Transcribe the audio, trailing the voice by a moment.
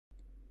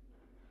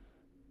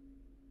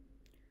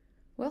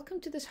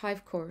Welcome to this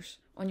Hive course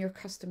on your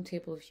custom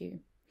table view.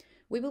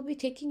 We will be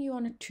taking you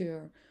on a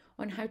tour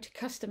on how to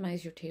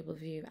customize your table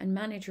view and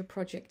manage your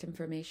project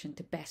information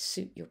to best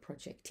suit your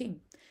project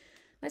team.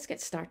 Let's get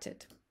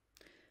started.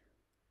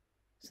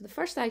 So the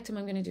first item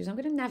I'm going to do is I'm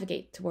going to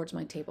navigate towards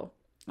my table,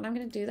 and I'm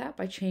going to do that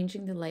by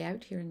changing the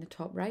layout here in the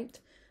top right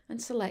and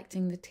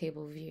selecting the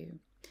table view.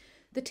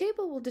 The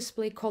table will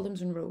display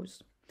columns and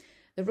rows.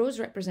 The rows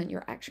represent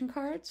your action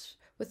cards,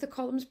 with the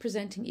columns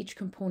presenting each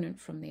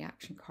component from the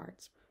action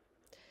cards.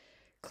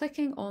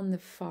 Clicking on the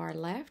far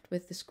left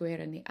with the square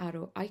and the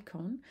arrow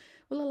icon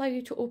will allow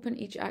you to open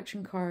each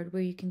action card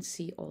where you can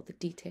see all the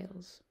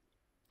details.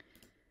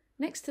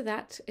 Next to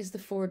that is the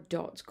 4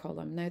 dots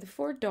column. Now the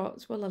 4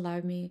 dots will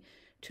allow me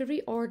to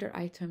reorder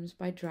items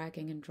by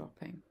dragging and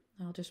dropping.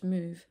 I'll just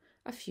move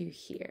a few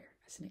here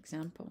as an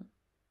example.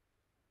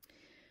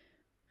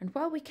 And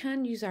while we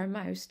can use our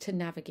mouse to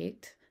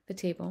navigate the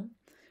table,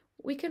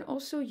 we can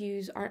also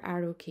use our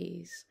arrow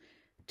keys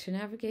to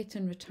navigate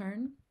and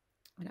return.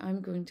 And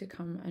I'm going to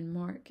come and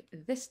mark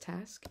this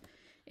task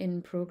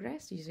in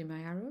progress using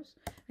my arrows,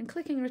 and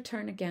clicking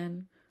return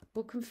again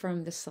will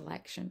confirm the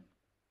selection.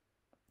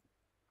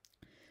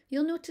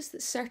 You'll notice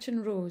that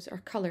certain rows are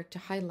coloured to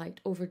highlight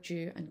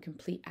overdue and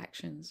complete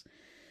actions.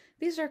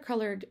 These are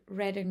coloured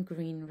red and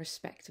green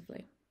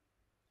respectively.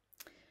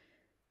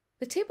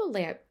 The table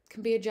layout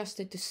can be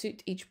adjusted to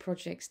suit each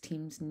project's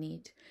team's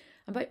need,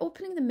 and by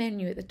opening the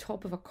menu at the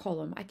top of a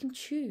column, I can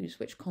choose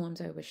which columns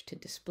I wish to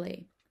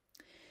display.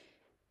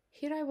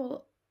 Here I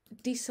will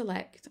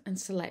deselect and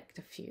select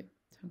a few.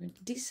 So I'm going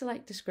to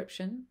deselect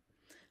description,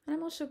 and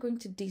I'm also going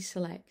to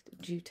deselect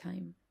due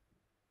time.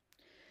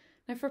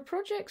 Now for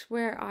projects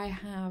where I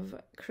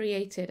have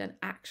created an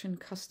action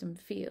custom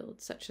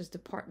field, such as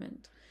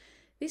department,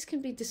 these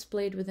can be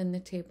displayed within the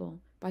table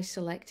by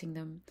selecting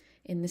them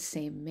in the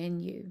same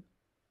menu.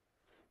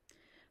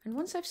 And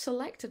once I've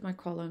selected my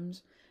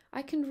columns,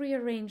 I can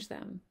rearrange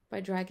them by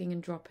dragging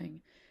and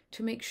dropping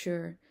to make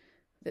sure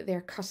that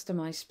they're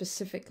customized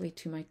specifically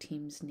to my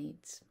team's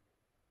needs.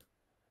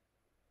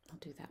 I'll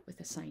do that with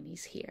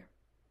assignees here.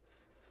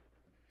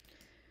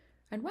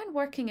 And when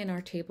working in our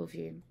table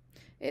view,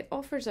 it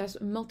offers us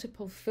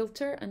multiple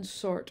filter and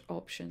sort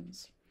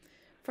options.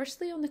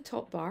 Firstly, on the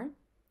top bar,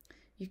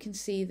 you can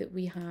see that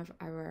we have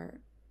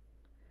our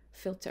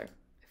filter.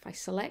 If I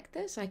select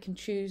this, I can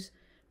choose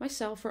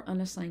myself or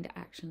unassigned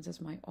actions as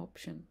my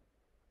option.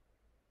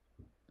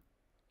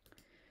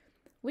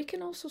 We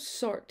can also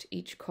sort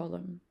each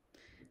column.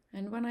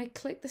 And when I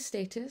click the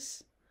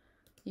status,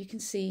 you can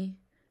see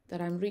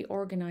that I'm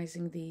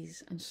reorganizing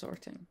these and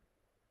sorting.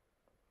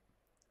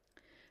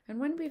 And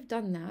when we've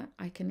done that,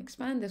 I can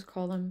expand this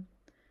column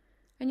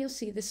and you'll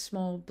see this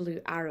small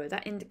blue arrow.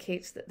 That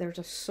indicates that there's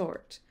a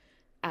sort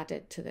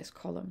added to this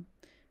column.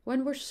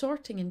 When we're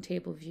sorting in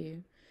table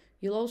view,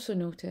 you'll also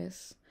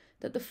notice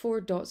that the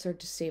 4 dots are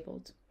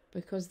disabled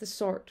because the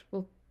sort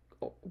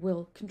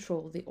will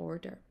control the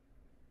order.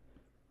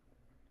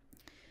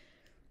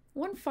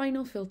 One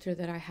final filter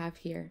that I have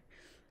here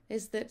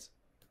is that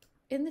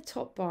in the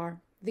top bar,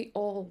 the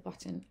All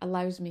button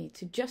allows me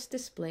to just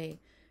display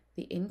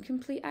the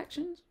incomplete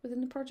actions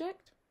within the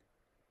project.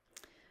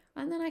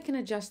 And then I can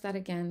adjust that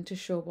again to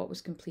show what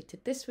was completed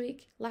this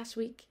week, last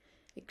week,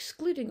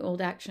 excluding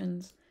old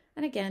actions,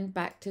 and again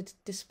back to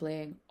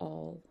displaying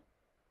all.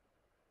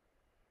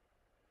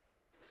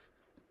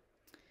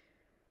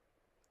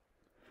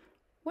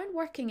 When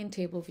working in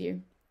table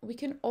view, we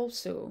can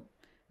also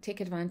take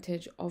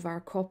advantage of our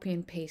copy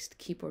and paste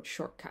keyboard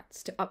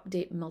shortcuts to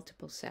update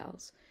multiple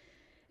cells.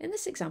 In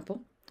this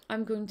example,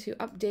 I'm going to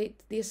update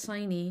the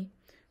assignee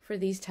for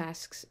these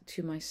tasks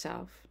to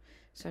myself.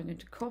 So I'm going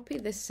to copy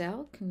this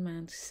cell,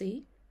 Command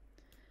C.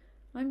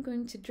 I'm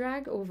going to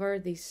drag over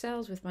these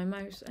cells with my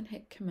mouse and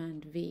hit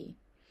Command V,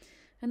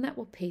 and that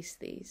will paste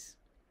these.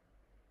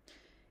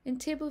 In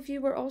table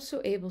view, we're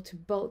also able to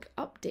bulk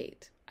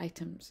update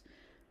items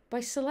by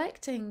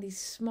selecting the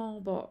small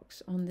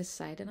box on this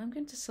side, and I'm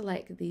going to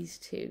select these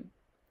two.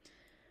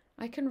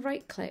 I can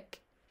right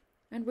click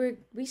and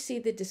we see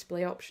the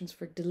display options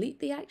for delete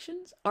the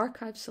actions,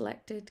 archive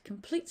selected,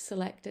 complete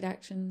selected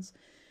actions,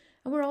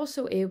 and we're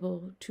also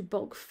able to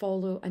bulk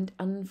follow and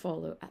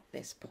unfollow at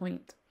this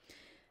point.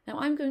 Now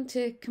I'm going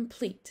to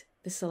complete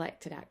the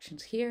selected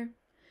actions here,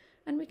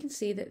 and we can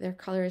see that their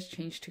color has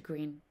changed to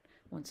green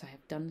once I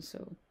have done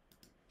so.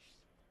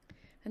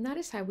 And that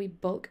is how we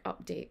bulk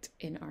update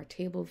in our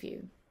table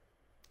view.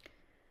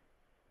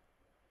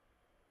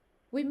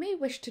 We may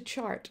wish to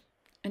chart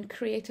and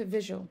create a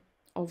visual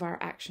of our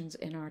actions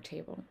in our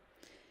table.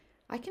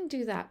 I can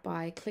do that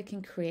by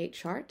clicking Create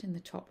Chart in the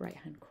top right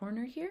hand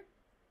corner here.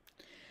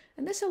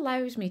 And this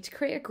allows me to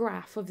create a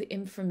graph of the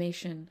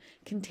information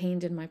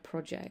contained in my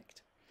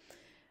project.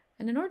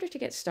 And in order to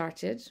get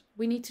started,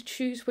 we need to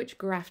choose which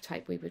graph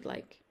type we would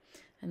like.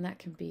 And that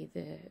can be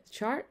the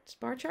charts,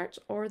 bar charts,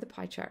 or the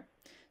pie chart.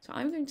 So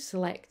I'm going to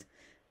select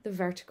the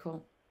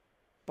vertical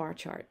bar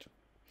chart.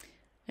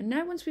 And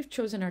now once we've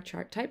chosen our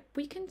chart type,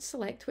 we can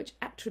select which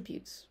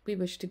attributes we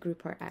wish to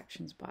group our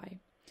actions by.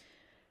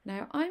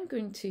 Now I'm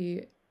going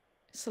to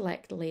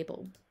select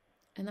Label,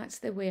 and that's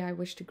the way I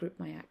wish to group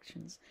my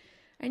actions.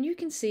 And you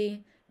can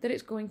see that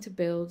it's going to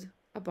build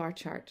a bar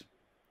chart.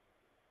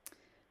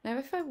 Now,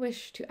 if I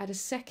wish to add a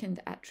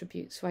second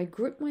attribute, so I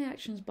group my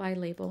actions by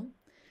label,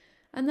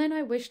 and then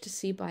I wish to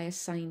see by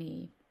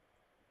assignee,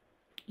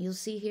 you'll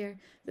see here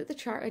that the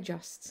chart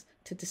adjusts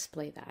to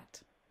display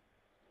that.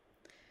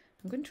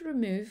 I'm going to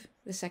remove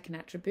the second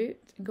attribute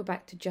and go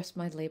back to just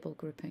my label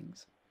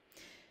groupings.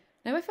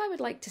 Now, if I would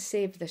like to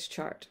save this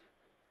chart,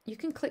 you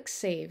can click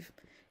Save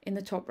in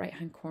the top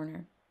right-hand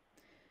corner.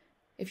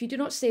 If you do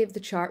not save the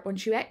chart,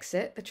 once you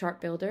exit the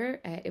chart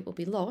builder, it will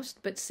be lost,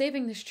 but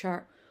saving this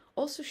chart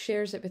also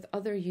shares it with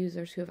other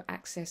users who have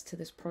access to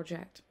this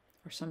project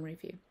or summary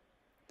view.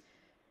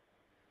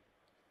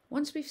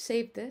 Once we've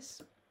saved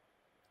this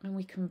and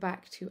we come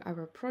back to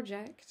our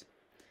project,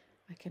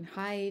 I can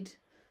hide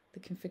the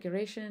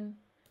configuration,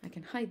 I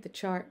can hide the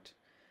chart,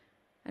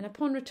 and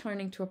upon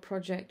returning to a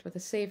project with a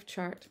saved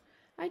chart,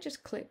 I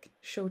just click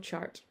Show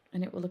Chart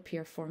and it will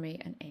appear for me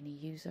and any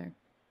user.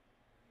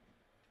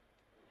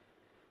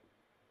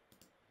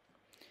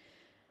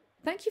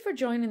 Thank you for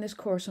joining this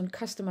course on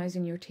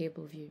customizing your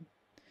table view.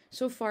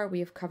 So far, we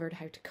have covered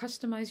how to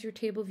customize your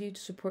table view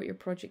to support your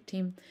project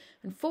team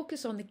and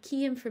focus on the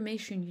key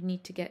information you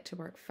need to get to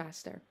work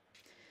faster.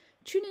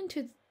 Tune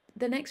into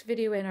the next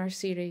video in our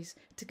series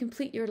to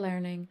complete your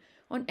learning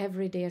on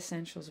everyday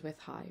essentials with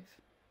Hive.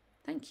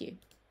 Thank you.